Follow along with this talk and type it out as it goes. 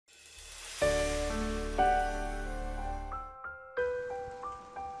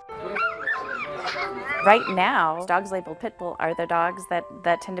Right now, dogs labeled pit bull are the dogs that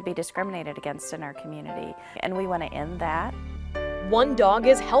tend to be discriminated against in our community, and we want to end that. One dog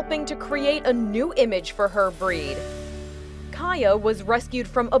is helping to create a new image for her breed. Kiah was rescued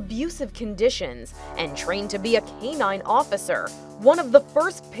from abusive conditions and trained to be a canine officer, one of the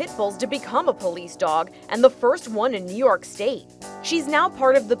first pit bulls to become a police dog and the first one in New York State. She's now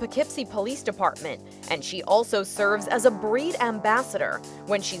part of the Poughkeepsie Police Department, and she also serves as a breed ambassador.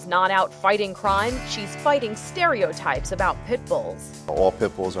 When she's not out fighting crime, she's fighting stereotypes about pit bulls. All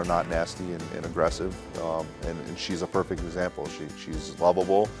pit bulls are not nasty and aggressive, and she's a perfect example. She's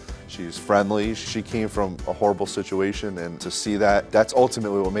lovable, she's friendly. She came from a horrible situation, and to see that's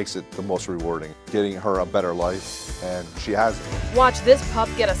ultimately what makes it the most rewarding, getting her a better life, and she has it. Watch this pup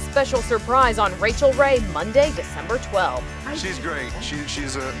get a special surprise on Rachael Ray Monday, December 12th. She's great.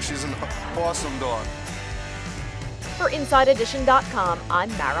 She's an awesome dog. For InsideEdition.com, I'm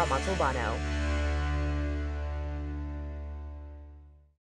Mara Montalbano.